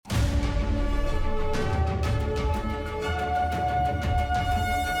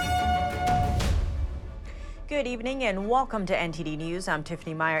Good evening and welcome to NTD News. I'm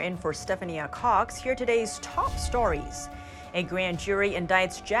Tiffany Meyer in for Stephanie Cox. Here are today's top stories. A grand jury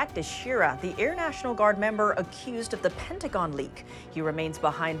indicts Jack Teixeira, the Air National Guard member accused of the Pentagon leak. He remains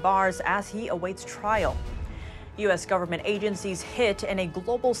behind bars as he awaits trial. U.S. government agencies hit in a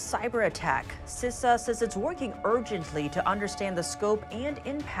global cyber attack. CISA says it's working urgently to understand the scope and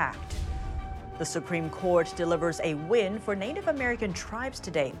impact. The Supreme Court delivers a win for Native American tribes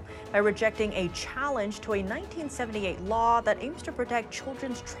today by rejecting a challenge to a 1978 law that aims to protect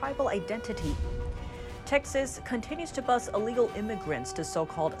children's tribal identity. Texas continues to bus illegal immigrants to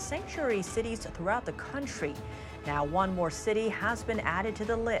so-called sanctuary cities throughout the country. Now one more city has been added to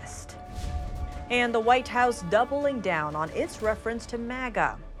the list. And the White House doubling down on its reference to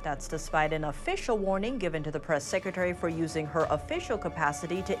MAGA. That's despite an official warning given to the press secretary for using her official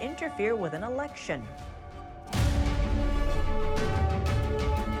capacity to interfere with an election.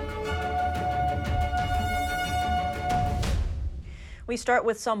 We start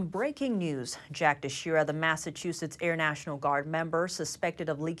with some breaking news. Jack Teixeira, the Massachusetts Air National Guard member suspected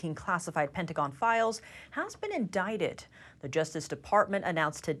of leaking classified Pentagon files, has been indicted. The Justice Department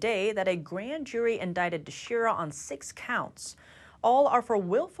announced today that a grand jury indicted Teixeira on 6 counts. All are for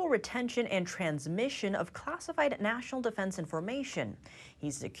willful retention and transmission of classified national defense information.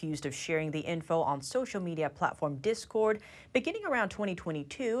 He's accused of sharing the info on social media platform Discord beginning around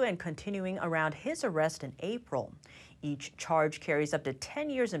 2022 and continuing around his arrest in April. Each charge carries up to 10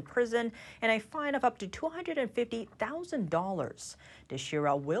 years in prison and a fine of up to $250,000.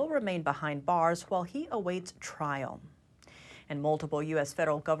 Teixeira will remain behind bars while he awaits trial. And multiple U.S.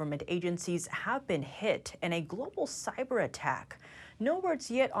 federal government agencies have been hit in a global cyber attack. No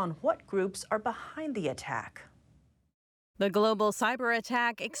words yet on what groups are behind the attack. The global cyber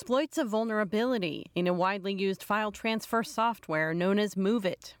attack exploits a vulnerability in a widely used file transfer software known as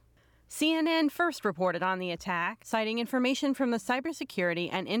MOVEit. CNN first reported on the attack, citing information from the Cybersecurity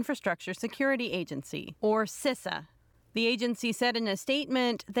and Infrastructure Security Agency, or CISA. The agency said in a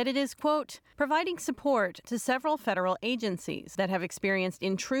statement that it is, quote, providing support to several federal agencies that have experienced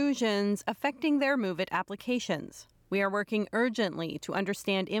intrusions affecting their MOVEit applications. We are working urgently to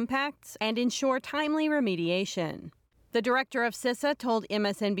understand impacts and ensure timely remediation. The director of CISA told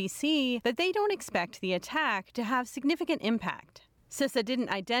MSNBC that they don't expect the attack to have significant impact. CISA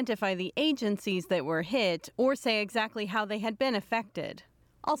didn't identify the agencies that were hit or say exactly how they had been affected.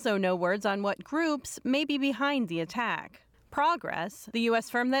 Also, no words on what groups may be behind the attack. Progress, the U.S.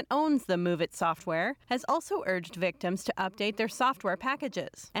 firm that owns the MOVEit software, has also urged victims to update their software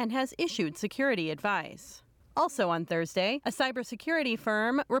packages and has issued security advice. Also on Thursday, a cybersecurity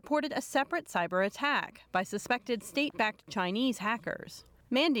firm reported a separate cyber attack by suspected state-backed Chinese hackers.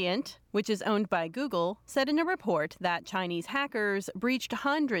 Mandiant, which is owned by Google, said in a report that Chinese hackers breached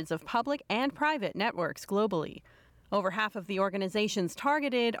hundreds of public and private networks globally. Over half of the organizations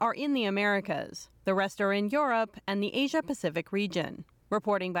targeted are in the Americas. The rest are in Europe and the Asia-Pacific region.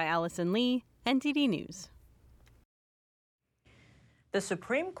 Reporting by Allison Lee, NTD News. The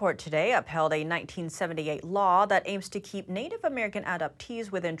Supreme Court today upheld a 1978 law that aims to keep Native American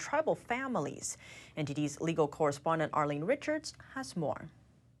adoptees within tribal families. NTD's legal correspondent Arlene Richards has more.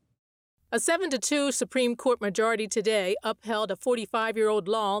 A 7-2 Supreme Court majority today upheld a 45-year-old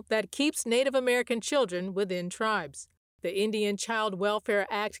law that keeps Native American children within tribes. The Indian Child Welfare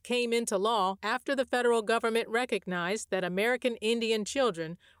Act came into law after the federal government recognized that American Indian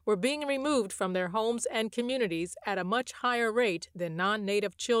children were being removed from their homes and communities at a much higher rate than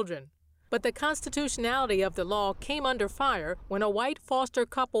non-Native children. But the constitutionality of the law came under fire when a white foster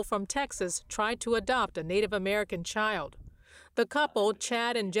couple from Texas tried to adopt a Native American child. The couple,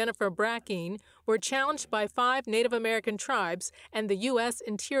 Chad and Jennifer Brackeen, were challenged by 5 Native American tribes and the U.S.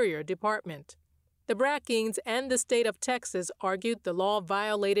 Interior Department. The Brackeens and the state of Texas argued the law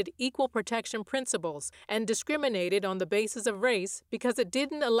violated equal protection principles and discriminated on the basis of race because it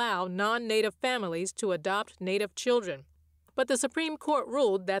didn't allow non-Native families to adopt Native children. But the Supreme Court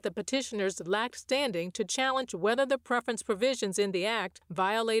ruled that the petitioners lacked standing to challenge whether the preference provisions in the act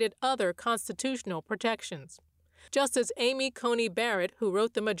violated other constitutional protections. Justice Amy Coney Barrett, who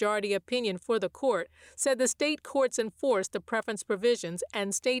wrote the majority opinion for the court, said the state courts enforced the preference provisions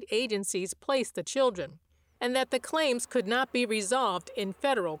and state agencies placed the children, and that the claims could not be resolved in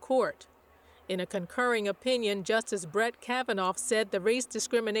federal court. In a concurring opinion, Justice Brett Kavanaugh said the race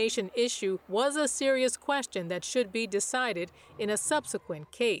discrimination issue was a serious question that should be decided in a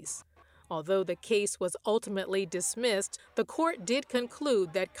subsequent case. Although the case was ultimately dismissed, the court did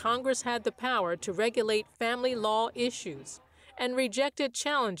conclude that Congress had the power to regulate family law issues and rejected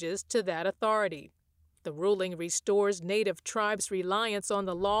challenges to that authority. The ruling restores Native tribes' reliance on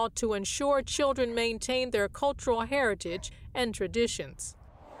the law to ensure children maintain their cultural heritage and traditions.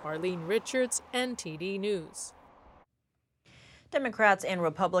 Arlene Richards, NTD News. Democrats and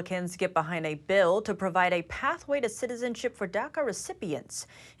Republicans get behind a bill to provide a pathway to citizenship for Daca recipients.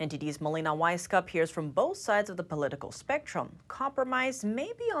 NTD's Melina Weiskup hears from both sides of the political spectrum. Compromise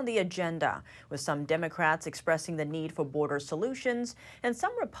may be on the agenda, with some Democrats expressing the need for border solutions and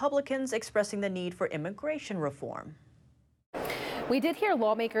some Republicans expressing the need for immigration reform. We did hear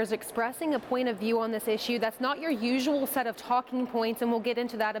lawmakers expressing a point of view on this issue that's not your usual set of talking points, and we'll get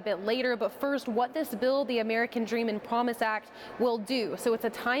into that a bit later. But first, what this bill, the American Dream and Promise Act, will do. So it's a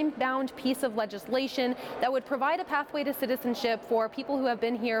time-bound piece of legislation that would provide a pathway to citizenship for people who have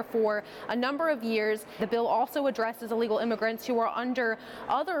been here for a number of years. The bill also addresses illegal immigrants who are under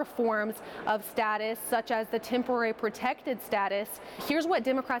other forms of status, such as the temporary protected status. Here's what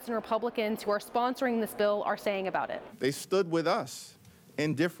Democrats and Republicans who are sponsoring this bill are saying about it. They stood with us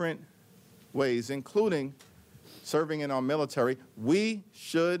in different ways, including serving in our military. We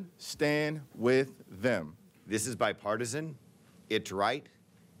should stand with them. This is bipartisan, it's right,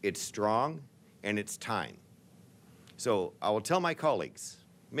 it's strong, and it's time. So I will tell my colleagues,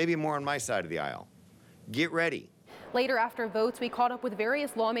 maybe more on my side of the aisle, get ready. Later, after votes, we caught up with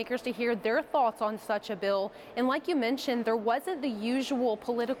various lawmakers to hear their thoughts on such a bill. And like you mentioned, there wasn't the usual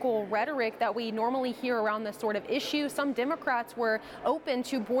political rhetoric that we normally hear around this sort of issue. Some Democrats were open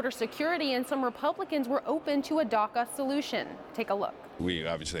to border security and some Republicans were open to a Daca solution. Take a look. We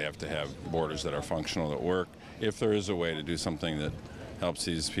obviously have to have borders that are functional, that work. If there is a way to do something that helps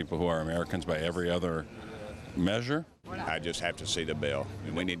these people who are Americans by every other measure, I just have to see the bill.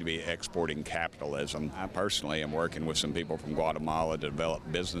 We need to be exporting capitalism. I personally am working with some people from Guatemala to develop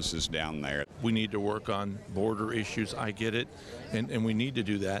businesses down there. We need to work on border issues. I get it, and we need to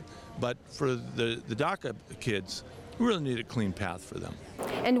do that. But for the DACA kids, we really need a clean path for them.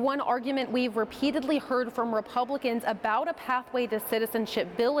 And one argument we've repeatedly heard from Republicans about a pathway to citizenship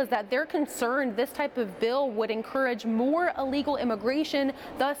bill is that they're concerned this type of bill would encourage more illegal immigration,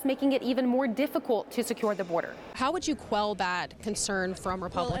 thus making it even more difficult to secure the border. How would you quell that concern from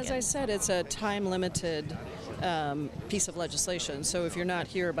Republicans? Well, as I said, it's a time-limited piece of legislation, so if you're not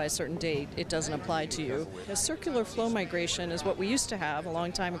here by a certain date, it doesn't apply to you. A circular flow migration is what we used to have a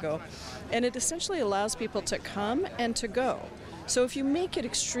long time ago, and it essentially allows people to come and to go. So if you make it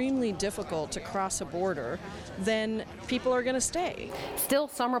extremely difficult to cross a border, then people are going to stay. Still,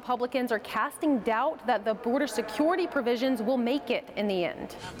 some Republicans are casting doubt that the border security provisions will make it in the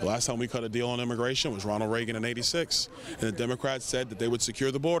end. The last time we cut a deal on immigration was Ronald Reagan in '86, and the Democrats said that they would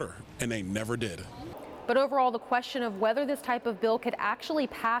secure the border, and they never did. But overall, the question of whether this type of bill could actually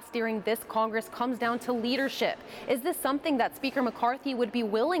pass during this Congress comes down to leadership. Is this something that Speaker McCarthy would be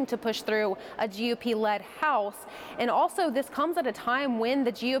willing to push through a GOP-led House? And also, this comes at a time when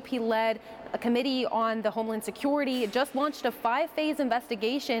the GOP-led Committee on the Homeland Security just launched a 5-phase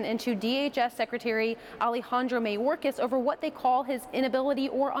investigation into DHS Secretary Alejandro Mayorkas over what they call his inability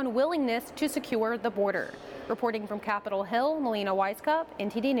or unwillingness to secure the border. Reporting from Capitol Hill, Melina Weiskup,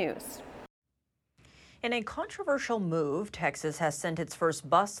 NTD News. In a controversial move, Texas has sent its first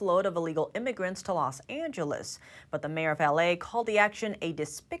busload of illegal immigrants to Los Angeles, but the mayor of LA called the action a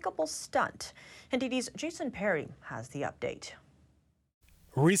despicable stunt. NTD's Jason Perry has the update.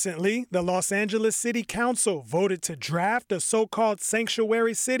 Recently, the Los Angeles City Council voted to draft a so-called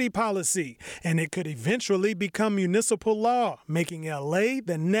sanctuary city policy, and it could eventually become municipal law, making LA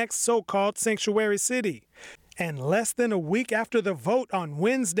the next so-called sanctuary city. And less than a week after the vote on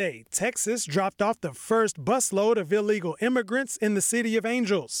Wednesday, Texas dropped off the first busload of illegal immigrants in the city of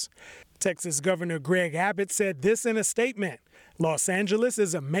Angels. Texas Governor Greg Abbott said this in a statement: Los Angeles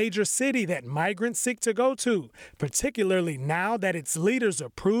is a major city that migrants seek to go to, particularly now that its leaders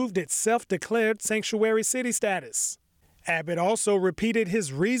approved its self-declared sanctuary city status. Abbott also repeated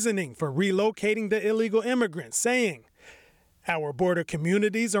his reasoning for relocating the illegal immigrants, saying, "Our border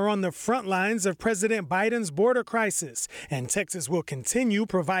communities are on the front lines of President Biden's border crisis, and Texas will continue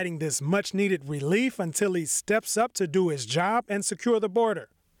providing this much-needed relief until he steps up to do his job and secure the border."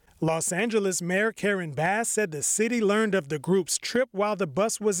 Los Angeles Mayor Karen Bass said the city learned of the group's trip while the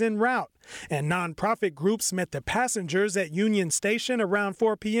bus was en route, and nonprofit groups met the passengers at Union Station around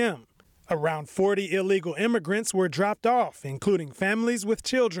 4 p.m. Around 40 illegal immigrants were dropped off, including families with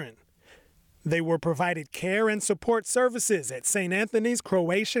children. They were provided care and support services at St. Anthony's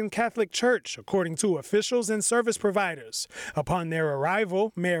Croatian Catholic Church, according to officials and service providers. Upon their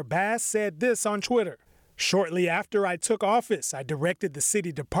arrival, Mayor Bass said this on Twitter: "Shortly after I took office, I directed the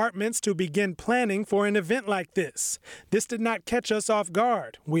city departments to begin planning for an event like this. This did not catch us off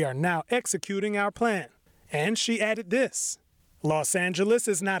guard. We are now executing our plan." And she added this: Los Angeles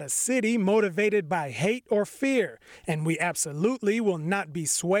is not a city motivated by hate or fear, and we absolutely will not be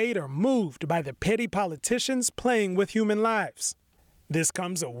swayed or moved by the petty politicians playing with human lives. This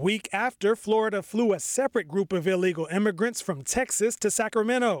comes a week after Florida flew a separate group of illegal immigrants from Texas to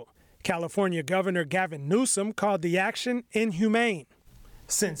Sacramento. California Governor Gavin Newsom called the action inhumane.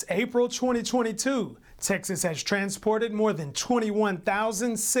 Since April 2022, Texas has transported more than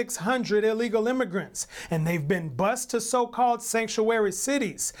 21,600 illegal immigrants, and they've been bused to so-called sanctuary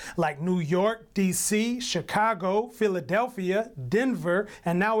cities like New York, D.C., Chicago, Philadelphia, Denver,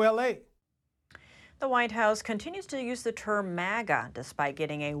 and now L.A. The White House continues to use the term MAGA despite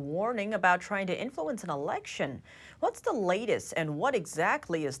getting a warning about trying to influence an election. What's the latest, and what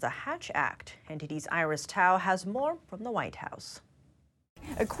exactly is the Hatch Act? NTD's Iris Tao has more from the White House.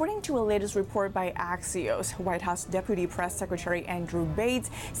 According to a latest report by Axios, White House Deputy Press Secretary Andrew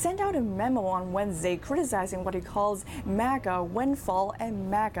Bates sent out a memo on Wednesday criticizing what he calls MAGA windfall and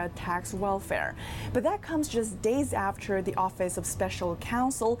MAGA tax welfare. But that comes just days after the Office of Special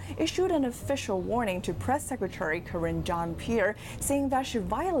Counsel issued an official warning to Press Secretary Karine Jean-Pierre, saying that she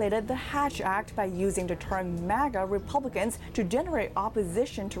violated the Hatch Act by using the term MAGA Republicans to generate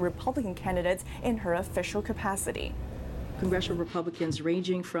opposition to Republican candidates in her official capacity. Congressional Republicans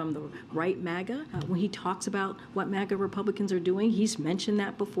ranging from the right MAGA. When he talks about what MAGA Republicans are doing, he's mentioned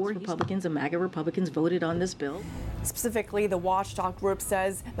that before. Republicans and MAGA Republicans voted on this bill. Specifically, the watchdog group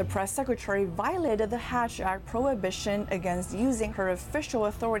says the press secretary violated the Hatch Act prohibition against using her official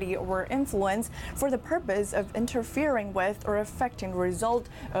authority or influence for the purpose of interfering with or affecting the result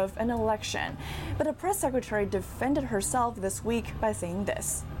of an election. But the press secretary defended herself this week by saying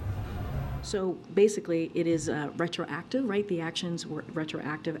this. So basically, it is retroactive, right? The actions were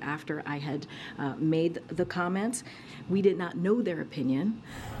retroactive after I had made the comments. We did not know their opinion.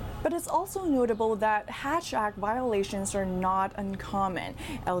 But it's also notable that Hatch Act violations are not uncommon.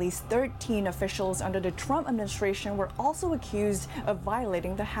 At least 13 officials under the Trump administration were also accused of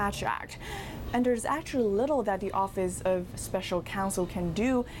violating the Hatch Act. And there's actually little that the Office of Special Counsel can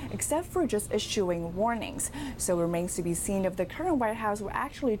do except for just issuing warnings. So it remains to be seen if the current White House will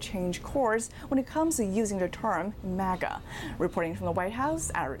actually change course when it comes to using the term MAGA. Reporting from the White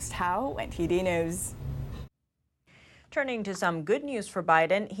House, Iris Tao, NTD News. Turning to some good news for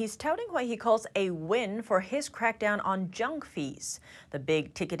Biden, he's touting what he calls a win for his crackdown on junk fees. The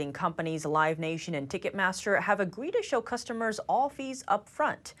big ticketing companies Live Nation and Ticketmaster have agreed to show customers all fees up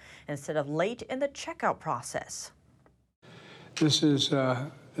front instead of late in the checkout process. This is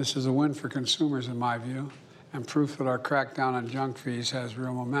a win for consumers, in my view, and proof that our crackdown on junk fees has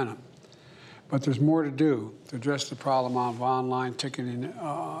real momentum. But there's more to do to address the problem of online ticketing,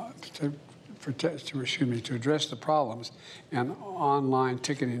 to address the problems in the online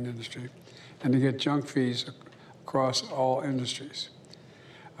ticketing industry and to get junk fees across all industries.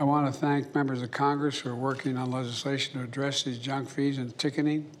 I want to thank members of Congress who are working on legislation to address these junk fees in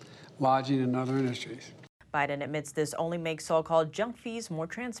ticketing, lodging, and other industries. Biden admits this only makes so-called junk fees more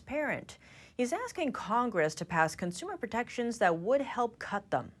transparent. He's asking Congress to pass consumer protections that would help cut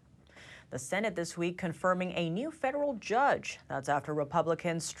them. The Senate this week confirming a new federal judge. That's after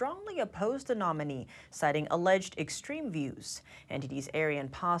Republicans strongly opposed the nominee, citing alleged extreme views. NTD's Arian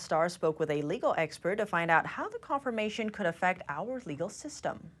Pastar spoke with a legal expert to find out how the confirmation could affect our legal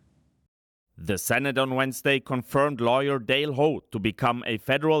system. The Senate on Wednesday confirmed lawyer Dale Ho to become a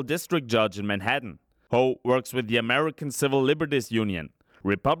federal district judge in Manhattan. Ho works with the American Civil Liberties Union.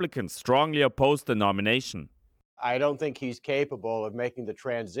 Republicans strongly opposed the nomination. I don't think he's capable of making the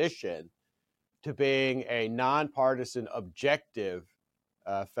transition to being a nonpartisan, objective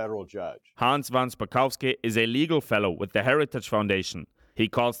federal judge. Hans van Spakowski is a legal fellow with the Heritage Foundation. He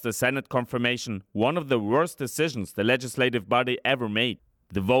calls the Senate confirmation one of the worst decisions the legislative body ever made.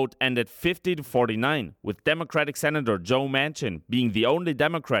 The vote ended 50-49, with Democratic Senator Joe Manchin being the only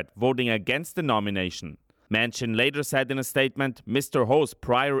Democrat voting against the nomination. Manchin later said in a statement, Mr. Ho's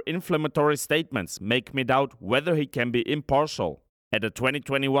prior inflammatory statements make me doubt whether he can be impartial. At a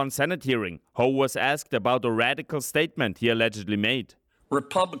 2021 Senate hearing, Ho was asked about a radical statement he allegedly made.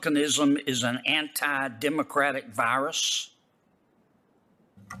 Republicanism is an anti-democratic virus.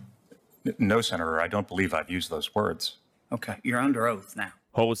 No, Senator, I don't believe I've used those words. Okay, you're under oath now.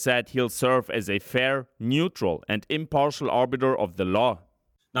 Ho said he'll serve as a fair, neutral, and impartial arbiter of the law.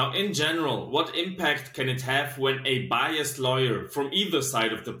 Now, in general, what impact can it have when a biased lawyer from either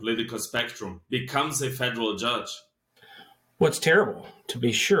side of the political spectrum becomes a federal judge? Well, it's terrible, to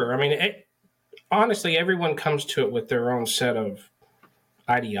be sure. I mean, honestly, everyone comes to it with their own set of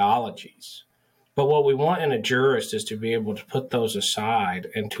ideologies. But what we want in a jurist is to be able to put those aside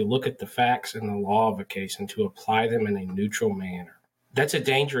and to look at the facts and the law of a case and to apply them in a neutral manner. That's a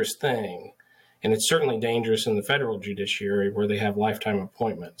dangerous thing, and it's certainly dangerous in the federal judiciary where they have lifetime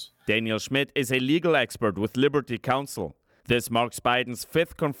appointments. Daniel Schmidt is a legal expert with Liberty Counsel. This marks Biden's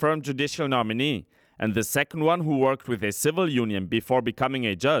 5th confirmed judicial nominee and the 2nd one who worked with a civil union before becoming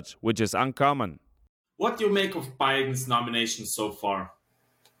a judge, which is uncommon. What do you make of Biden's nominations so far?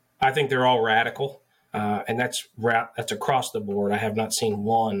 I think they're all radical, and that's across the board. I have not seen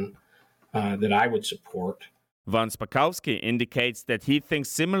one that I would support. Von Spakowski indicates that he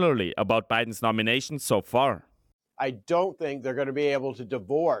thinks similarly about Biden's nominations so far. I don't think they're going to be able to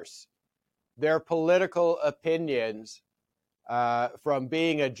divorce their political opinions from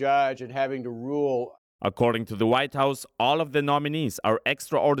being a judge and having to rule. According to the White House, all of the nominees are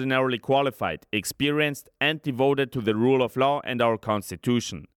extraordinarily qualified, experienced, and devoted to the rule of law and our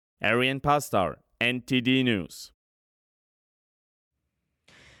Constitution. Arian Pastar, NTD News.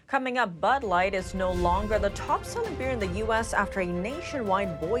 Coming up, Bud Light is no longer the top-selling beer in the U.S. after a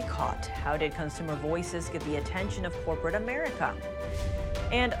nationwide boycott. How did consumer voices get the attention of corporate America?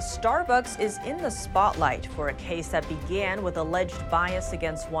 And Starbucks is in the spotlight for a case that began with alleged bias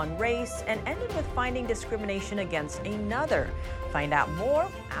against one race and ended with finding discrimination against another. Find out more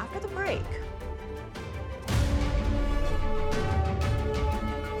after the break.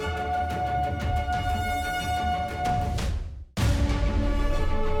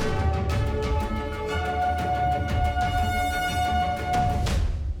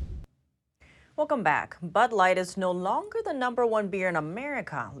 Welcome back. Bud Light is no longer the #1 beer in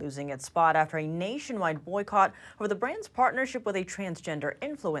America, losing its spot after a nationwide boycott over the brand's partnership with a transgender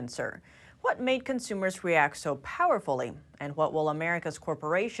influencer. What made consumers react so powerfully? And what will America's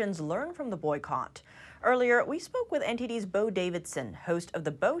corporations learn from the boycott? Earlier, we spoke with NTD's Bo Davidson, host of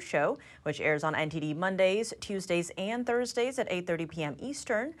The Bo Show, which airs on NTD Mondays, Tuesdays, and Thursdays at 8:30 p.m.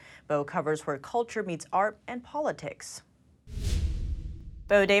 Eastern. Bo covers where culture meets art and politics.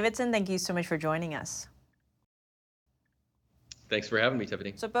 Bo Davidson, thank you so much for joining us. Thanks for having me,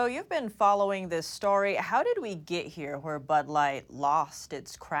 Tiffany. So, Bo, you've been following this story. How did we get here where Bud Light lost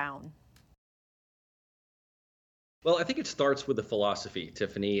its crown? Well, I think it starts with the philosophy,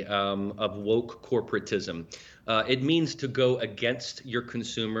 Tiffany, of woke corporatism. It means to go against your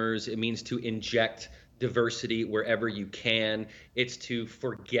consumers. It means to inject diversity wherever you can. It's to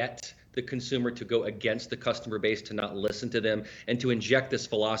forget the consumer, to go against the customer base, to not listen to them, and to inject this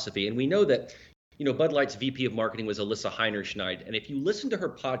philosophy. And we know that, Bud Light's VP of marketing was Alyssa Heinerschneid. And if you listen to her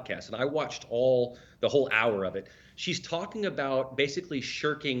podcast, and I watched the whole hour of it, she's talking about basically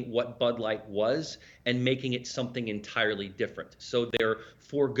shirking what Bud Light was and making it something entirely different. So they're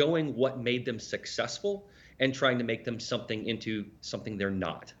foregoing what made them successful and trying to make them into something they're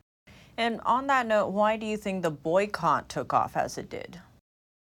not. And on that note, why do you think the boycott took off as it did?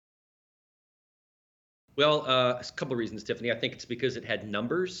 Well, a couple of reasons, Tiffany. I think it's because it had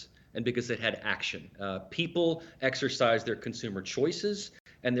numbers and because it had action. People exercise their consumer choices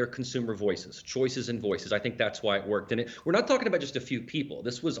and their consumer voices, choices and voices. I think that's why it worked. And we're not talking about just a few people.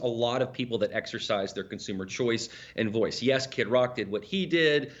 This was a lot of people that exercised their consumer choice and voice. Yes, Kid Rock did what he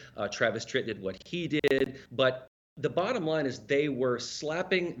did. Travis Tritt did what he did. But the bottom line is they were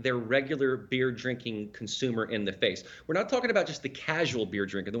slapping their regular beer drinking consumer in the face. We're not talking about just the casual beer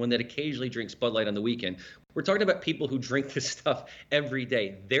drinker, the one that occasionally drinks Bud Light on the weekend. We're talking about people who drink this stuff every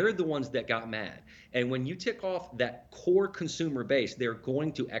day. They're the ones that got mad. And when you tick off that core consumer base, they're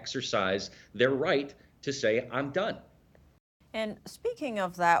going to exercise their right to say, I'm done. And speaking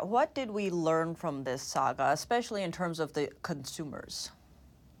of that, what did we learn from this saga, especially in terms of the consumers?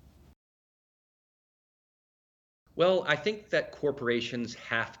 Well, I think that corporations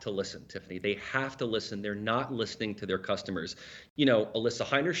have to listen, Tiffany. They have to listen. They're not listening to their customers. Alyssa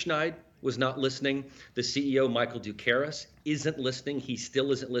Heinerschneid was not listening. The CEO, Michael Ducaris, isn't listening. He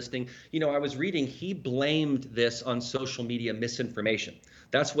still isn't listening. I was reading, he blamed this on social media misinformation.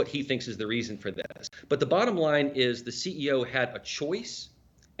 That's what he thinks is the reason for this. But the bottom line is the CEO had a choice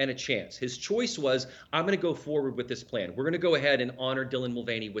and a chance. His choice was, I'm going to go forward with this plan. We're going to go ahead and honor Dylan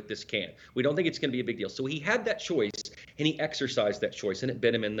Mulvaney with this can. We don't think it's going to be a big deal. So he had that choice, and he exercised that choice, and it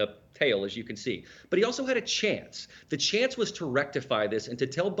bit him in the tail, as you can see. But he also had a chance. The chance was to rectify this and to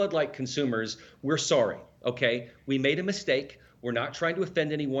tell Bud Light consumers, we're sorry, okay? We made a mistake. We're not trying to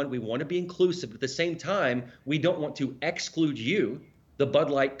offend anyone. We want to be inclusive. But at the same time, we don't want to exclude you, the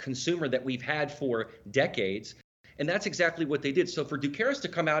Bud Light consumer that we've had for decades. And that's exactly what they did. So for Ducaris to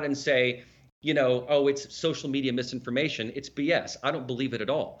come out and say, it's social media misinformation, it's BS. I don't believe it at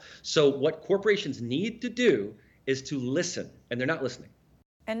all. So what corporations need to do is to listen, and they're not listening.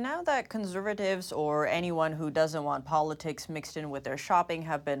 And now that conservatives or anyone who doesn't want politics mixed in with their shopping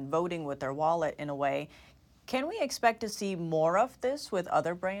have been voting with their wallet in a way, can we expect to see more of this with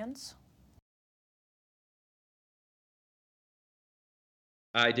other brands?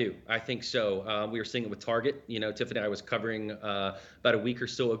 I do. I think so. We were seeing it with Target. You know, Tiffany, I was covering about a week or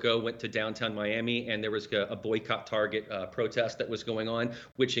so ago, went to downtown Miami, and there was a boycott Target protest that was going on,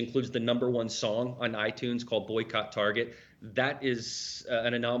 which includes the #1 song on iTunes called Boycott Target. That is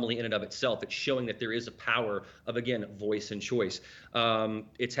an anomaly in and of itself. It's showing that there is a power of, again, voice and choice.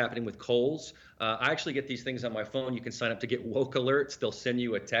 It's happening with Kohl's. I actually get these things on my phone. You can sign up to get woke alerts. They'll send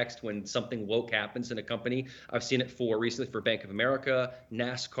you a text when something woke happens in a company. I've seen it recently for Bank of America,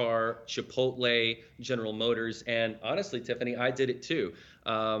 NASCAR, Chipotle, General Motors, and honestly, Tiffany, I did it too.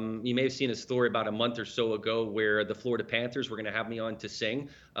 You may have seen a story about a month or so ago where the Florida Panthers were going to have me on to sing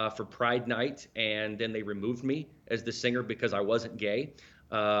for Pride Night, and then they removed me as the singer because I wasn't gay.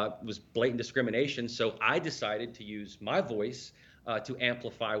 It was blatant discrimination, so I decided to use my voice to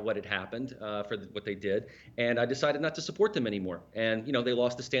amplify what had happened what they did, and I decided not to support them anymore. And you know, they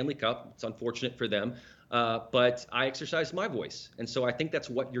lost the Stanley Cup. It's unfortunate for them, but I exercised my voice, and so I think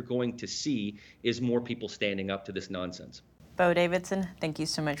that's what you're going to see is more people standing up to this nonsense. Bo Davidson, thank you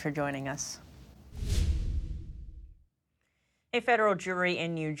so much for joining us. A federal jury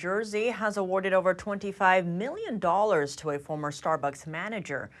in New Jersey has awarded over $25 million to a former Starbucks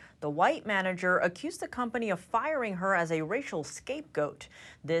manager. The white manager accused the company of firing her as a racial scapegoat.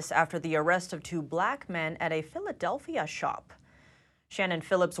 This after the arrest of 2 black men at a Philadelphia shop. Shannon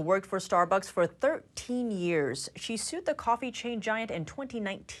Phillips worked for Starbucks for 13 years. She sued the coffee chain giant in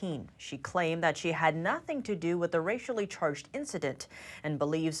 2019. She claimed that she had nothing to do with the racially charged incident and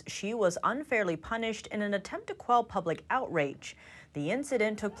believes she was unfairly punished in an attempt to quell public outrage. The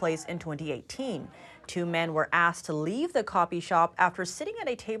incident took place in 2018. 2 men were asked to leave the coffee shop after sitting at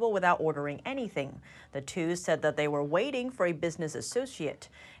a table without ordering anything. The 2 said that they were waiting for a business associate.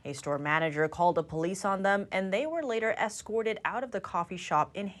 A store manager called the police on them, and they were later escorted out of the coffee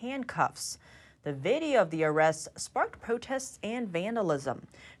shop in handcuffs. The video of the arrests sparked protests and vandalism.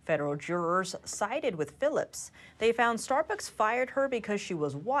 Federal jurors sided with Phillips. They found Starbucks fired her because she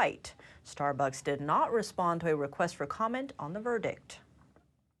was white. Starbucks did not respond to a request for comment on the verdict.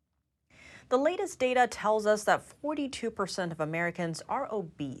 The latest data tells us that 42% of Americans are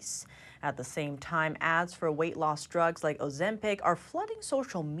obese. At the same time, ads for weight loss drugs like Ozempic are flooding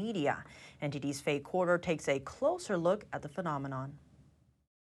social media. NTD's Faye Quarter takes a closer look at the phenomenon.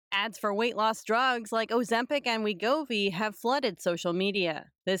 Ads for weight loss drugs like Ozempic and Wegovy have flooded social media.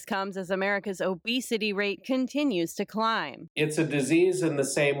 This comes as America's obesity rate continues to climb. It's a disease in the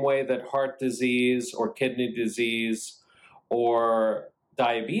same way that heart disease or kidney disease or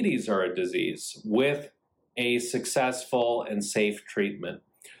diabetes are a disease with a successful and safe treatment.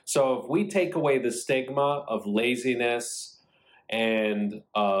 So if we take away the stigma of laziness and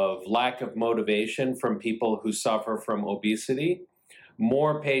of lack of motivation from people who suffer from obesity,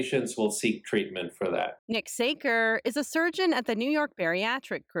 more patients will seek treatment for that. Nick Saker is a surgeon at the New York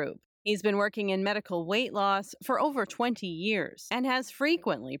Bariatric Group. He's been working in medical weight loss for over 20 years and has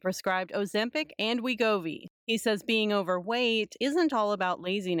frequently prescribed Ozempic and Wegovy. He says being overweight isn't all about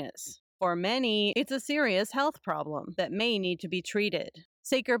laziness. For many, it's a serious health problem that may need to be treated.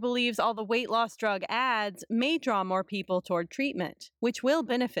 Saker believes all the weight loss drug ads may draw more people toward treatment, which will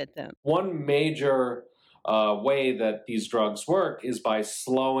benefit them. One major way that these drugs work is by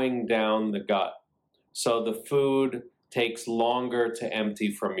slowing down the gut. So the food takes longer to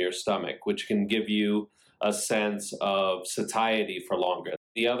empty from your stomach, which can give you a sense of satiety for longer.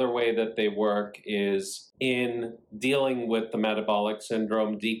 The other way that they work is in dealing with the metabolic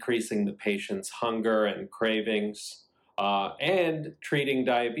syndrome, decreasing the patient's hunger and cravings, and treating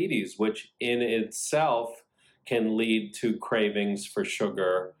diabetes, which in itself can lead to cravings for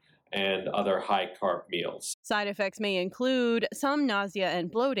sugar and other high-carb meals. Side effects may include some nausea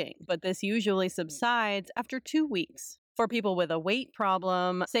and bloating, but this usually subsides after 2 weeks. For people with a weight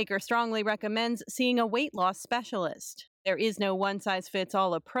problem, Saker strongly recommends seeing a weight loss specialist. There is no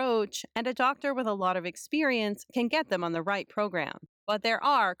one-size-fits-all approach, and a doctor with a lot of experience can get them on the right program. But there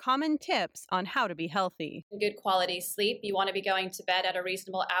are common tips on how to be healthy. Good quality sleep. You want to be going to bed at a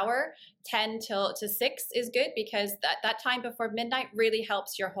reasonable hour. 10 to 6 is good because that time before midnight really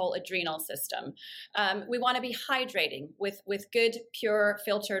helps your whole adrenal system. We want to be hydrating with good, pure,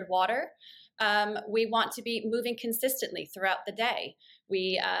 filtered water. We want to be moving consistently throughout the day.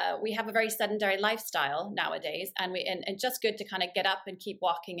 We have a very sedentary lifestyle nowadays, and just good to kind of get up and keep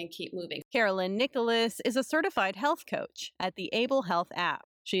walking and keep moving. Carolyn Nicholas is a certified health coach at the Able Health app.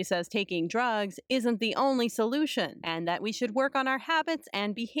 She says taking drugs isn't the only solution and that we should work on our habits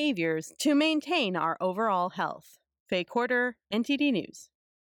and behaviors to maintain our overall health. Faye Quarter, NTD News.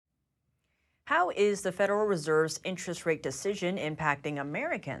 How is the Federal Reserve's interest rate decision impacting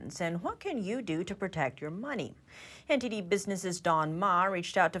Americans, and what can you do to protect your money? NTD Business's Don Ma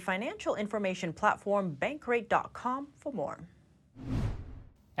reached out to financial information platform Bankrate.com for more.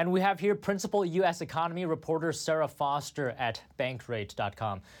 And we have here principal U.S. economy reporter Sarah Foster at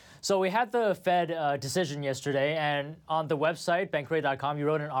Bankrate.com. So we had the Fed decision yesterday, and on the website, Bankrate.com, you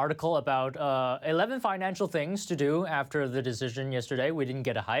wrote an article about 11 financial things to do after the decision yesterday. We didn't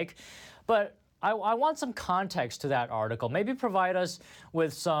get a hike. But I want some context to that article. Maybe provide us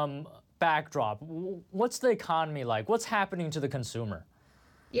with some backdrop. What's the economy like? What's happening to the consumer?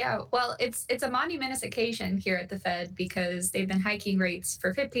 Yeah, well, it's a monumentous occasion here at the Fed because they've been hiking rates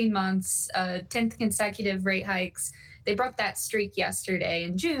for 15 months, 10th consecutive rate hikes. They broke that streak yesterday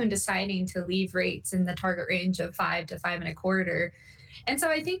in June, deciding to leave rates in the target range of 5 to 5.25. And so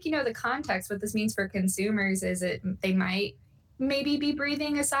I think, the context, what this means for consumers is they might maybe be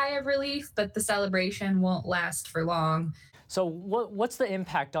breathing a sigh of relief, but the celebration won't last for long. So what's the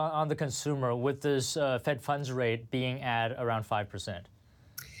impact on the consumer with this Fed funds rate being at around 5%?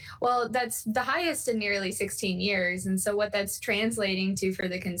 Well, that's the highest in nearly 16 years. And so what that's translating to for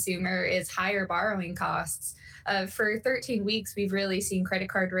the consumer is higher borrowing costs. For 13 weeks, we've really seen credit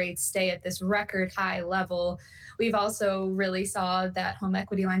card rates stay at this record high level. We've also really saw that home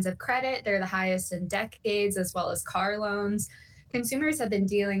equity lines of credit, they're the highest in decades, as well as car loans. Consumers have been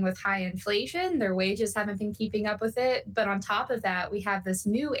dealing with high inflation. Their wages haven't been keeping up with it. But on top of that, we have this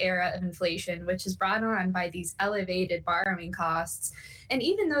new era of inflation, which is brought on by these elevated borrowing costs. And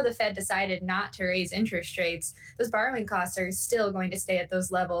even though the Fed decided not to raise interest rates, those borrowing costs are still going to stay at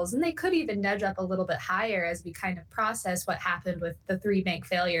those levels. And they could even nudge up a little bit higher as we kind of process what happened with the 3 bank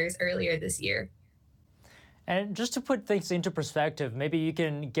failures earlier this year. And just to put things into perspective, maybe you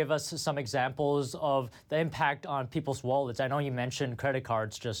can give us some examples of the impact on people's wallets. I know you mentioned credit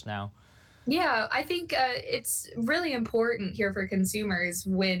cards just now. Yeah, I think it's really important here for consumers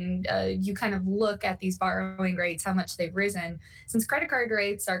when you kind of look at these borrowing rates, how much they've risen. Since credit card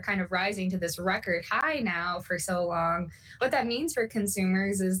rates are kind of rising to this record high now for so long, what that means for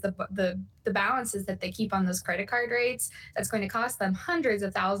consumers is the balances that they keep on those credit card rates, that's going to cost them hundreds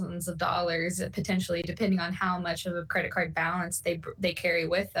of thousands of dollars, potentially, depending on how much of a credit card balance they carry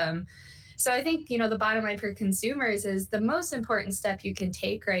with them. So I think, the bottom line for consumers is the most important step you can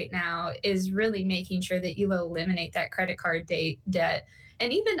take right now is really making sure that you eliminate that credit card debt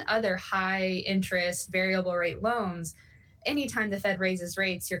and even other high interest variable rate loans. Anytime the Fed raises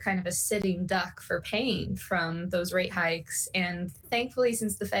rates, you're kind of a sitting duck for paying from those rate hikes. And thankfully,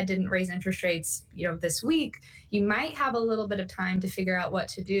 since the Fed didn't raise interest rates, this week, you might have a little bit of time to figure out what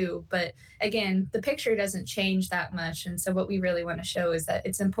to do. But again, the picture doesn't change that much. And so what we really want to show is that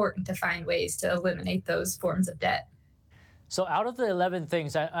it's important to find ways to eliminate those forms of debt. So out of the 11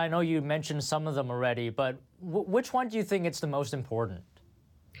 things, I know you mentioned some of them already, but which one do you think it's the most important?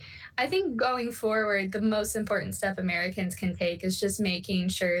 I think going forward, the most important step Americans can take is just making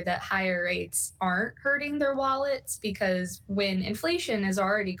sure that higher rates aren't hurting their wallets, because when inflation is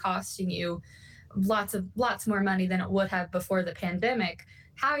already costing you lots more money than it would have before the pandemic,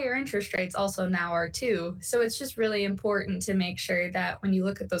 higher interest rates also now are too. So it's just really important to make sure that when you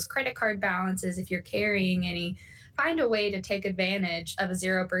look at those credit card balances, if you're carrying any, find a way to take advantage of a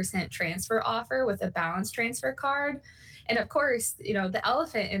 0% transfer offer with a balance transfer card. And of course, the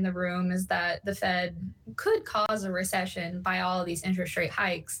elephant in the room is that the Fed could cause a recession by all of these interest rate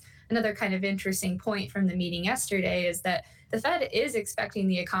hikes. Another kind of interesting point from the meeting yesterday is that the Fed is expecting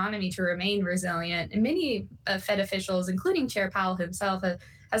the economy to remain resilient. And many Fed officials, including Chair Powell himself,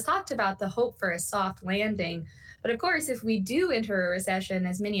 has talked about the hope for a soft landing. But of course, if we do enter a recession,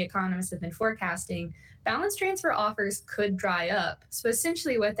 as many economists have been forecasting, balance transfer offers could dry up. So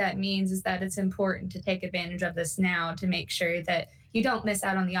essentially what that means is that it's important to take advantage of this now to make sure that you don't miss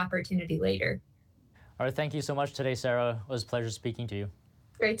out on the opportunity later. All right, thank you so much today, Sarah. It was a pleasure speaking to you.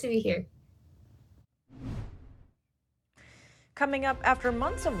 Great to be here. Coming up, after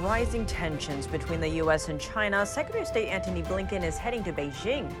months of rising tensions between the U.S. and China, Secretary of State Antony Blinken is heading to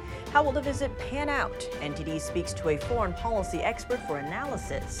Beijing. How will the visit pan out? NTD speaks to a foreign policy expert for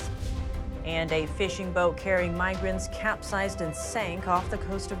analysis. And a fishing boat carrying migrants capsized and sank off the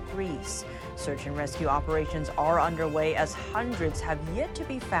coast of Greece. Search and rescue operations are underway as hundreds have yet to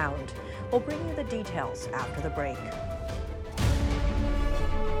be found. We'll bring you the details after the break.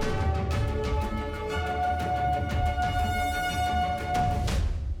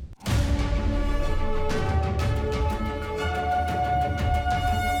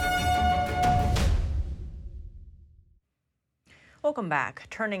 Welcome back.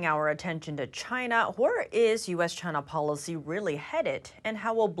 Turning our attention to China, where is U.S.-China policy really headed? And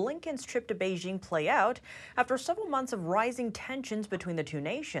how will Blinken's trip to Beijing play out after several months of rising tensions between the two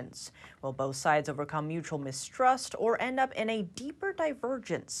nations? Will both sides overcome mutual mistrust or end up in a deeper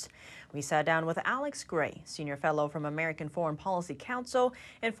divergence? We sat down with Alex Gray, senior fellow from American Foreign Policy Council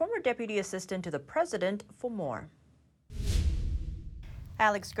and former deputy assistant to the president, for more.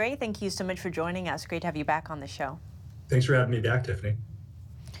 Alex Gray, thank you so much for joining us. Great to have you back on the show. Thanks for having me back, Tiffany.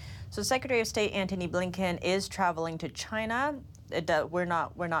 So Secretary of State Antony Blinken is traveling to China. We're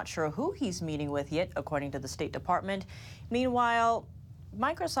not sure who he's meeting with yet, according to the State Department. Meanwhile,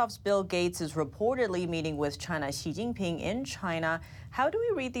 Microsoft's Bill Gates is reportedly meeting with China's Xi Jinping in China. How do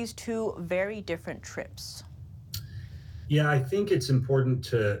we read these two very different trips? Yeah, I think it's important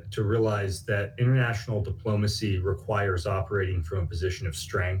to realize that international diplomacy requires operating from a position of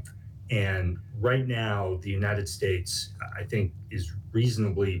strength. And right now, the United States, I think, is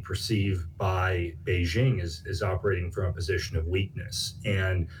reasonably perceived by Beijing as operating from a position of weakness.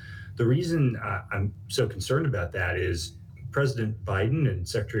 And the reason I'm so concerned about that is President Biden and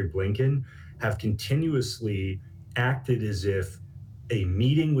Secretary Blinken have continuously acted as if a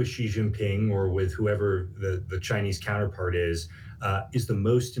meeting with Xi Jinping or with whoever the Chinese counterpart is the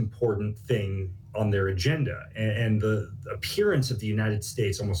most important thing on their agenda. And the appearance of the United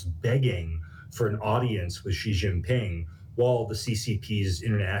States almost begging for an audience with Xi Jinping, while the CCP's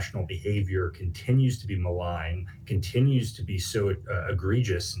international behavior continues to be malign, continues to be so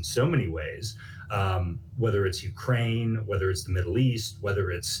egregious in so many ways, whether it's Ukraine, whether it's the Middle East,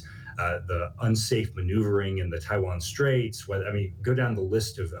 whether it's the unsafe maneuvering in the Taiwan Straits. Go down the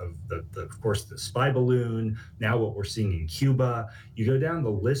list of course, the spy balloon, now what we're seeing in Cuba. You go down the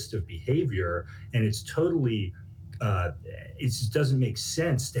list of behavior, and it's totally, it just doesn't make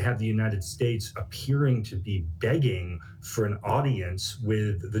sense to have the United States appearing to be begging for an audience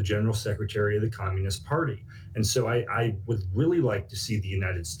with the General Secretary of the Communist Party. And so I would really like to see the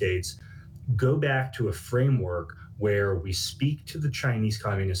United States go back to a framework where we speak to the Chinese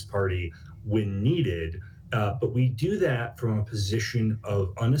Communist Party when needed, but we do that from a position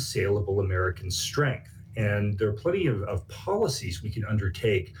of unassailable American strength. And there are plenty of policies we can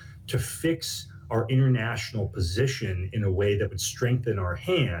undertake to fix our international position in a way that would strengthen our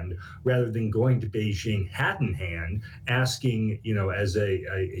hand, rather than going to Beijing hat in hand, asking, as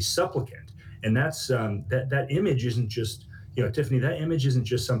a supplicant. And that's that image isn't just, Tiffany, that image isn't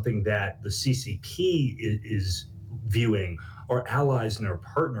just something that the CCP is viewing. Our allies and our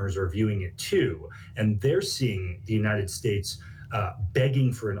partners are viewing it too, and they're seeing the United States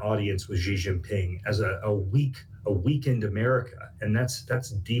begging for an audience with Xi Jinping as a weakened America, and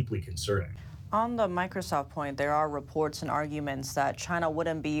that's deeply concerning. On the Microsoft point, there are reports and arguments that China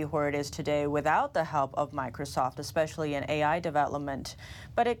wouldn't be where it is today without the help of Microsoft, especially in AI development.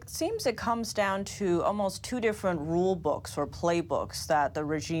 But it seems it comes down to almost two different rule books or playbooks that the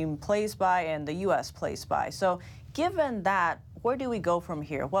regime plays by and the U.S. plays by. So given that, where do we go from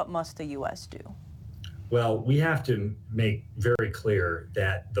here? What must the U.S. do? Well, we have to make very clear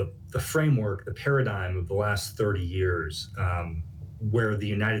that the framework, the paradigm of the last 30 years, where the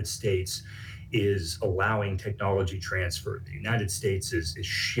United States is allowing technology transfer. The United States is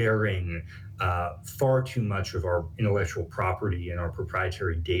sharing far too much of our intellectual property and our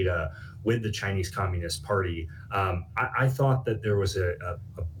proprietary data with the Chinese Communist Party. I thought that there was a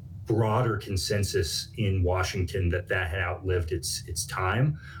broader consensus in Washington that had outlived its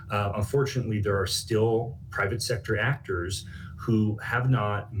time. Unfortunately, there are still private sector actors who have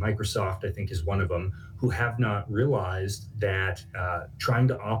not, Microsoft I think is one of them, who have not realized that trying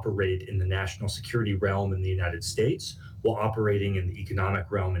to operate in the national security realm in the United States while operating in the economic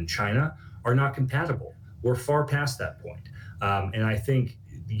realm in China are not compatible. We're far past that point. And I think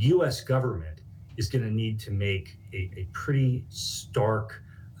the US government is going to need to make a pretty stark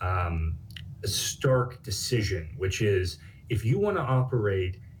decision, which is, if you want to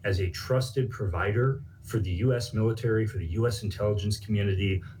operate as a trusted provider for the U.S. military, for the U.S. intelligence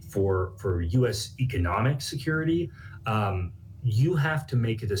community, for U.S. economic security, you have to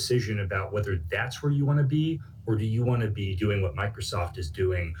make a decision about whether that's where you want to be, or do you want to be doing what Microsoft is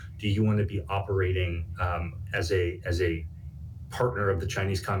doing? Do you want to be operating as a partner of the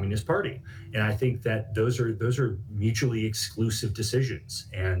Chinese Communist Party? And I think that those are mutually exclusive decisions,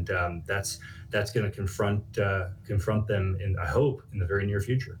 and that's going to confront them, I hope, in the very near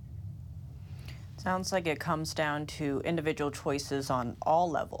future. Sounds like it comes down to individual choices on all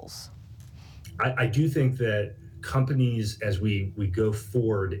levels. I do think that companies, as we go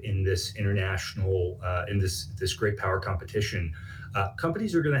forward in this international, in this great power competition,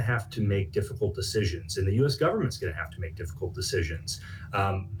 companies are going to have to make difficult decisions, and the U.S. government's going to have to make difficult decisions.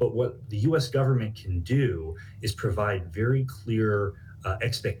 But what the U.S. government can do is provide very clear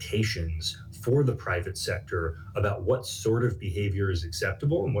expectations for the private sector about what sort of behavior is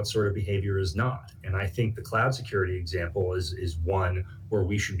acceptable and what sort of behavior is not. And I think the cloud security example is one where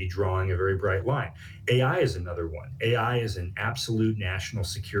we should be drawing a very bright line. AI is another one. AI is an absolute national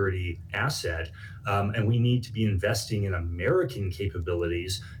security asset, and we need to be investing in American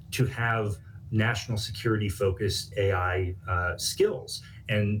capabilities to have national security focused AI skills.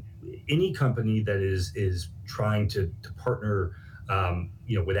 And any company that is trying to partner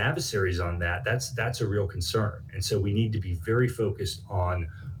with adversaries on that's a real concern. And so we need to be very focused on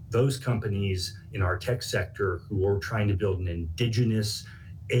those companies in our tech sector who are trying to build an indigenous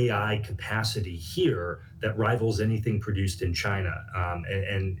AI capacity here that rivals anything produced in China.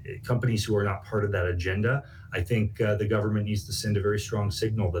 And companies who are not part of that agenda, I think the government needs to send a very strong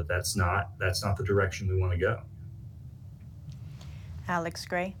signal that that's not the direction we want to go. Alex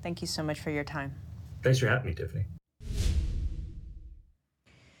Gray, thank you so much for your time. Thanks for having me, Tiffany.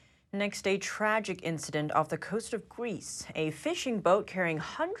 Next, a tragic incident off the coast of Greece. A fishing boat carrying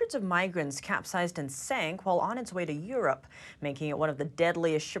hundreds of migrants capsized and sank while on its way to Europe, making it one of the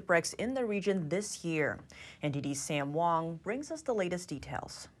deadliest shipwrecks in the region this year. NTD's Sam Wong brings us the latest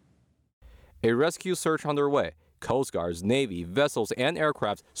details. A rescue search underway. Coast Guards, Navy, vessels, and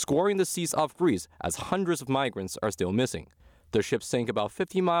aircraft scouring the seas off Greece as hundreds of migrants are still missing. The ship sank about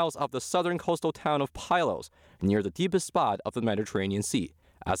 50 miles off the southern coastal town of Pylos, near the deepest spot of the Mediterranean Sea.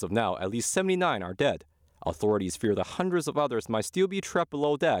 As of now, at least 79 are dead. Authorities fear that hundreds of others might still be trapped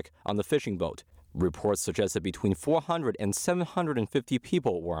below deck on the fishing boat. Reports suggest that between 400 and 750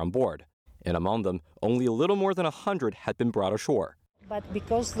 people were on board, and among them, only a little more than 100 had been brought ashore. But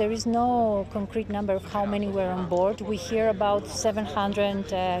because there is no concrete number of how many were on board, we hear about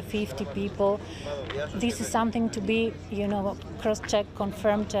 750 people. This is something to be, cross-checked,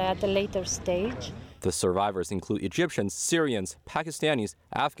 confirmed at a later stage. The survivors include Egyptians, Syrians, Pakistanis,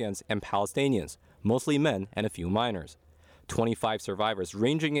 Afghans, and Palestinians, mostly men and a few minors. 25 survivors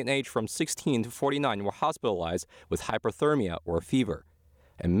ranging in age from 16 to 49 were hospitalized with hypothermia or fever,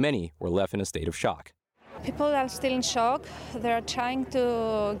 and many were left in a state of shock. People are still in shock. They are trying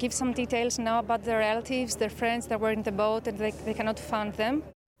to give some details now about their relatives, their friends that were in the boat, and they cannot find them.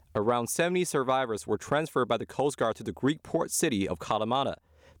 Around 70 survivors were transferred by the Coast Guard to the Greek port city of Kalamata.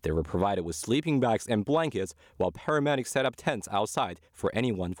 They were provided with sleeping bags and blankets while paramedics set up tents outside for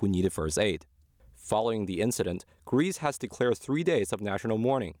anyone who needed first aid. Following the incident, Greece has declared 3 days of national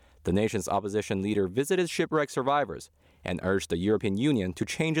mourning. The nation's opposition leader visited shipwreck survivors and urged the European Union to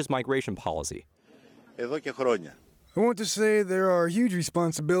change its migration policy. I want to say there are huge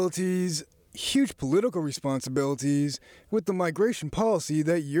responsibilities, huge political responsibilities with the migration policy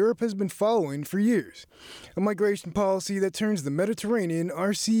that Europe has been following for years. A migration policy that turns the Mediterranean,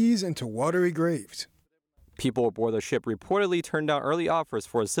 our seas, into watery graves. People aboard the ship reportedly turned down early offers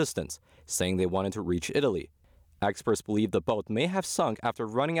for assistance, saying they wanted to reach Italy. Experts believe the boat may have sunk after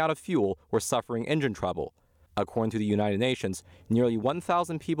running out of fuel or suffering engine trouble. According to the United Nations, nearly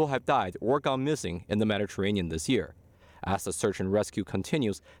 1,000 people have died or gone missing in the Mediterranean this year. As the search and rescue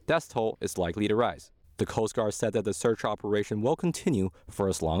continues, death toll is likely to rise. The Coast Guard said that the search operation will continue for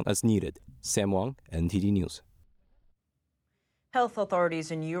as long as needed. Sam Wong, NTD News. Health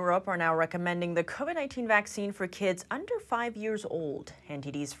authorities in Europe are now recommending the COVID-19 vaccine for kids under 5 years old.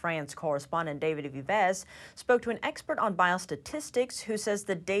 NTD's France correspondent David Vives spoke to an expert on biostatistics who says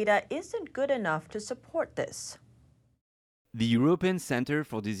the data isn't good enough to support this. The European Centre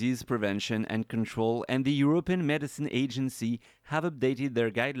for Disease Prevention and Control and the European Medicine Agency have updated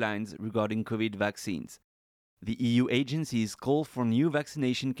their guidelines regarding COVID vaccines. The EU agencies call for new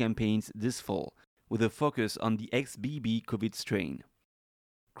vaccination campaigns this fall, with a focus on the XBB COVID strain.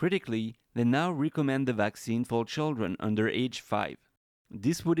 Critically, they now recommend the vaccine for children under age 5.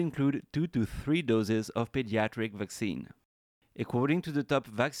 This would include 2 to 3 doses of pediatric vaccine. According to the top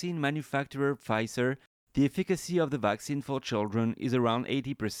vaccine manufacturer Pfizer, the efficacy of the vaccine for children is around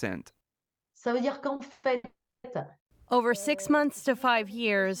 80%. Over 6 months to 5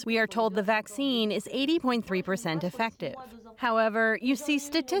 years, we are told the vaccine is 80.3% effective. However, you see,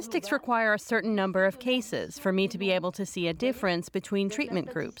 statistics require a certain number of cases for me to be able to see a difference between treatment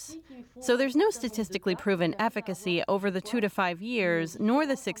groups. So there's no statistically proven efficacy over the 2 to 5 years, nor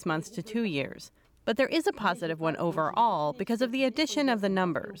the 6 months to 2 years. But there is a positive one overall because of the addition of the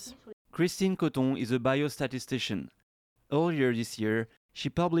numbers. Christine Coton is a biostatistician. Earlier this year, She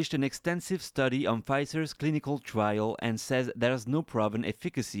published an extensive study on Pfizer's clinical trial and says there's no proven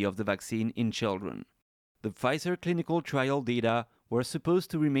efficacy of the vaccine in children. The Pfizer clinical trial data were supposed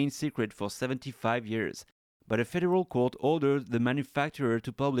to remain secret for 75 years, but a federal court ordered the manufacturer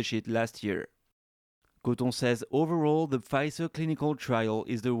to publish it last year. Coton says overall the Pfizer clinical trial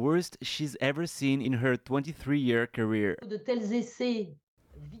is the worst she's ever seen in her 23-year career.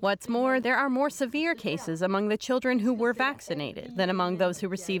 What's more, there are more severe cases among the children who were vaccinated than among those who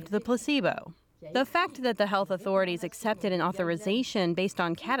received the placebo. The fact that the health authorities accepted an authorization based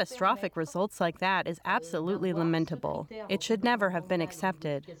on catastrophic results like that is absolutely lamentable. It should never have been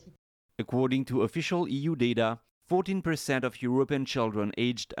accepted. According to official EU data, 14% of European children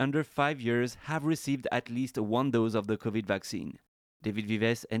aged under 5 years have received at least one dose of the COVID vaccine. David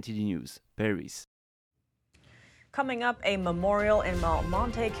Vives, NTD News, Paris. Coming up, a memorial in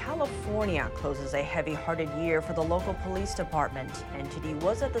Monte, California closes a heavy-hearted year for the local police department. NTD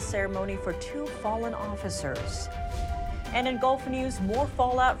was at the ceremony for 2 fallen officers. And in Gulf news, more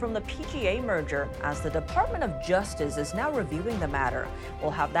fallout from the PGA merger as the Department of Justice is now reviewing the matter.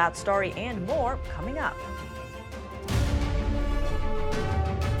 We'll have that story and more coming up.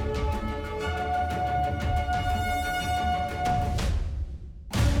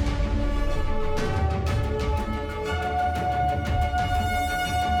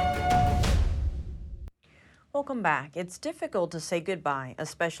 Welcome back. It's difficult to say goodbye,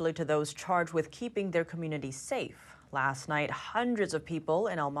 especially to those charged with keeping their community safe. Last night, hundreds of people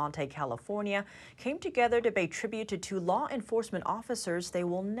in El Monte, California, came together to pay tribute to 2 law enforcement officers they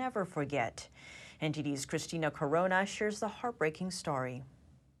will never forget. NTD's Christina Corona shares the heartbreaking story.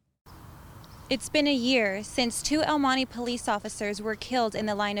 It's been a year since 2 El Monte police officers were killed in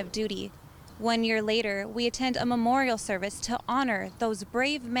the line of duty. 1 year later, we attend a memorial service to honor those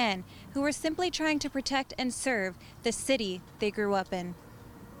brave men who were simply trying to protect and serve the city they grew up in.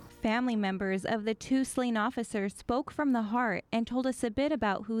 Family members of the 2 slain officers spoke from the heart and told us a bit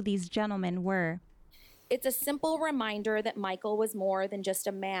about who these gentlemen were. It's a simple reminder that Michael was more than just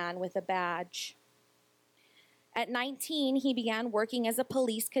a man with a badge. At 19, he began working as a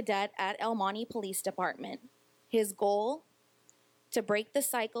police cadet at El Monte Police Department. His goal? To break the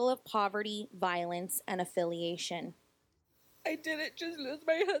cycle of poverty, violence, and affiliation. I didn't just lose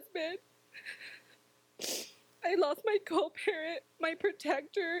my husband. I lost my co-parent, my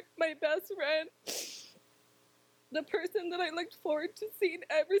protector, my best friend, the person that I looked forward to seeing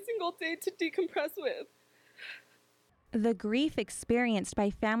every single day to decompress with. The grief experienced by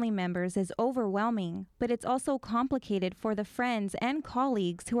family members is overwhelming, but it's also complicated for the friends and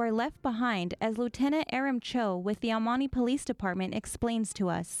colleagues who are left behind, as Lieutenant Aram Cho with the El Monte Police Department explains to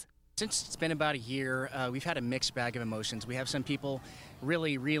us. Since it's been about a year, we've had a mixed bag of emotions. We have some people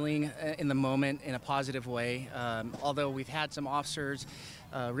really reeling in the moment in a positive way. Although we've had some officers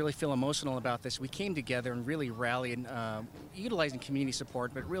really feel emotional about this, we came together and really rallied, utilizing community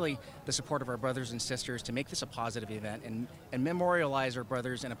support, but really the support of our brothers and sisters to make this a positive event and memorialize our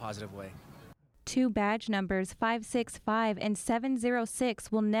brothers in a positive way. 2 badge numbers 565 and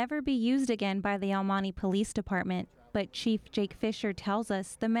 706 will never be used again by the El Monte Police Department. But Chief Jake Fisher tells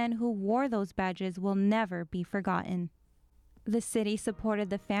us the men who wore those badges will never be forgotten. The city supported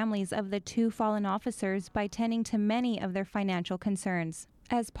the families of the 2 fallen officers by tending to many of their financial concerns.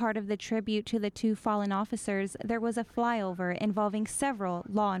 As part of the tribute to the 2 fallen officers, there was a flyover involving several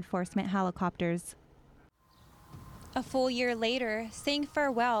law enforcement helicopters. A full year later, saying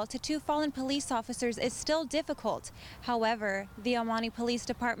farewell to 2 fallen police officers is still difficult. However, the El Monte Police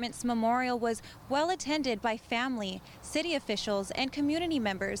Department's memorial was well attended by family, city officials, and community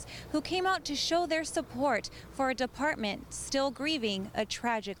members who came out to show their support for a department still grieving a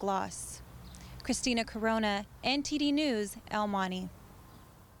tragic loss. Christina Corona, NTD News, El Monte.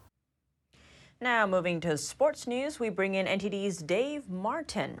 Now moving to sports news, we bring in NTD's Dave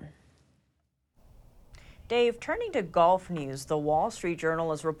Martin. Dave, turning to golf news, the Wall Street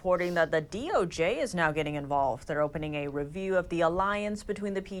Journal is reporting that the DOJ is now getting involved. They're opening a review of the alliance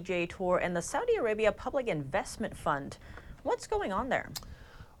between the PGA Tour and the Saudi Arabia Public Investment Fund. What's going on there?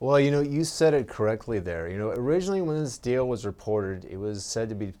 Well, you said it correctly there. Originally when this deal was reported, it was said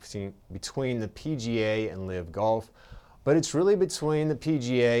to be between the PGA and LIV Golf. But it's really between the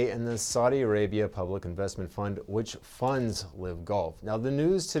PGA and the Saudi Arabia Public Investment Fund, which funds LIV Golf. Now, the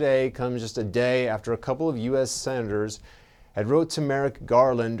news today comes just a day after a couple of U.S. senators had wrote to Merrick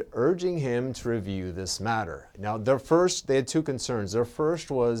Garland urging him to review this matter. Now, they had 2 concerns. Their first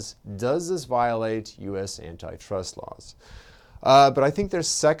was, does this violate U.S. antitrust laws? But I think their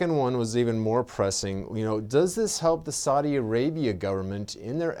second one was even more pressing. Does this help the Saudi Arabia government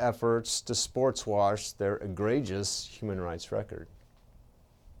in their efforts to sports wash their egregious human rights record?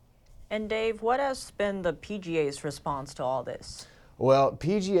 And Dave, what has been the PGA's response to all this? Well,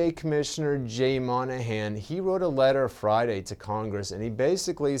 PGA Commissioner Jay Monahan, he wrote a letter Friday to Congress, and he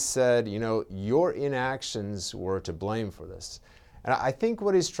basically said, you know, your inactions were to blame for this. And I think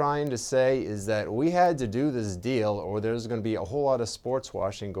what he's trying to say is that we had to do this deal, or there's going to be a whole lot of sports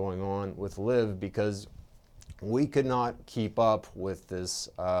washing going on with LIV, because we could not keep up with this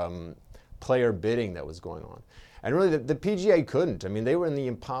player bidding that was going on. And really, the PGA couldn't. I mean, they were in the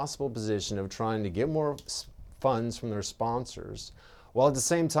impossible position of trying to get more funds from their sponsors, while at the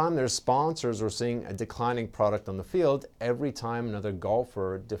same time their sponsors were seeing a declining product on the field every time another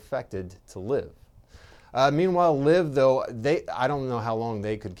golfer defected to LIV. Meanwhile, LIV, though, I don't know how long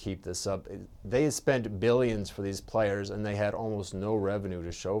they could keep this up. They had spent billions for these players, and they had almost no revenue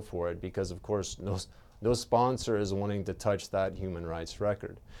to show for it because, of course, no sponsor is wanting to touch that human rights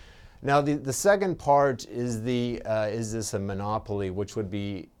record. Now, the second part is this a monopoly, which would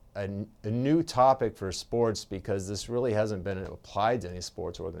be a new topic for sports because this really hasn't been applied to any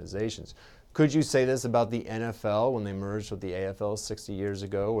sports organizations. Could you say this about the NFL when they merged with the AFL 60 years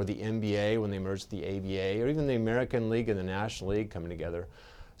ago, or the NBA when they merged with the ABA, or even the American League and the National League coming together?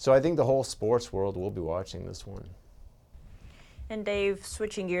 So I think the whole sports world will be watching this one. And Dave,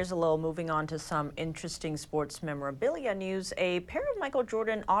 switching gears a little, moving on to some interesting sports memorabilia news. A pair of Michael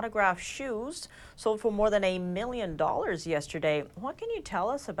Jordan autographed shoes sold for more than $1 million yesterday. What can you tell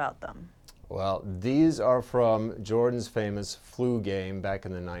us about them? Well, these are from Jordan's famous flu game back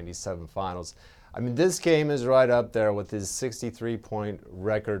in the '97 finals. I mean, this game is right up there with his 63-point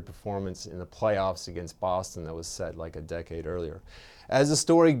record performance in the playoffs against Boston that was set like a decade earlier. As the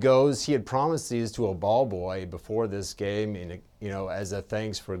story goes, he had promised these to a ball boy before this game, as a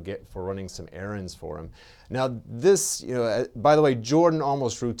thanks for running some errands for him. Now, this, by the way, Jordan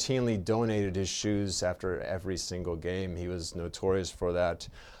almost routinely donated his shoes after every single game. He was notorious for that.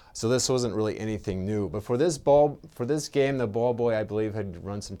 So this wasn't really anything new. But for this game, the ball boy, I believe, had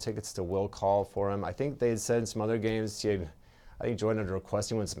run some tickets to Will Call for him. I think they had said in some other games, I think Jordan had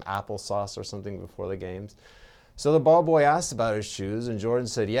requested some applesauce or something before the games. So the ball boy asked about his shoes, and Jordan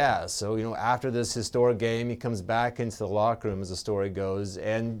said, yeah. So, after this historic game, he comes back into the locker room, as the story goes,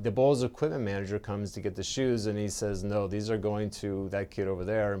 and the Bulls equipment manager comes to get the shoes, and he says, no, these are going to that kid over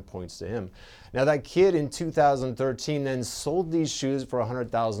there, and points to him. Now, that kid in 2013 then sold these shoes for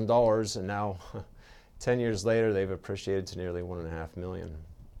 $100,000, and now, 10 years later, they've appreciated to nearly $1.5 million.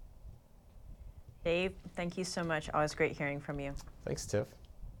 Dave, thank you so much. Always great hearing from you. Thanks, Tiff.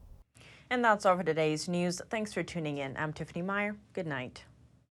 And that's all for today's news. Thanks for tuning in. I'm Tiffany Meyer. Good night.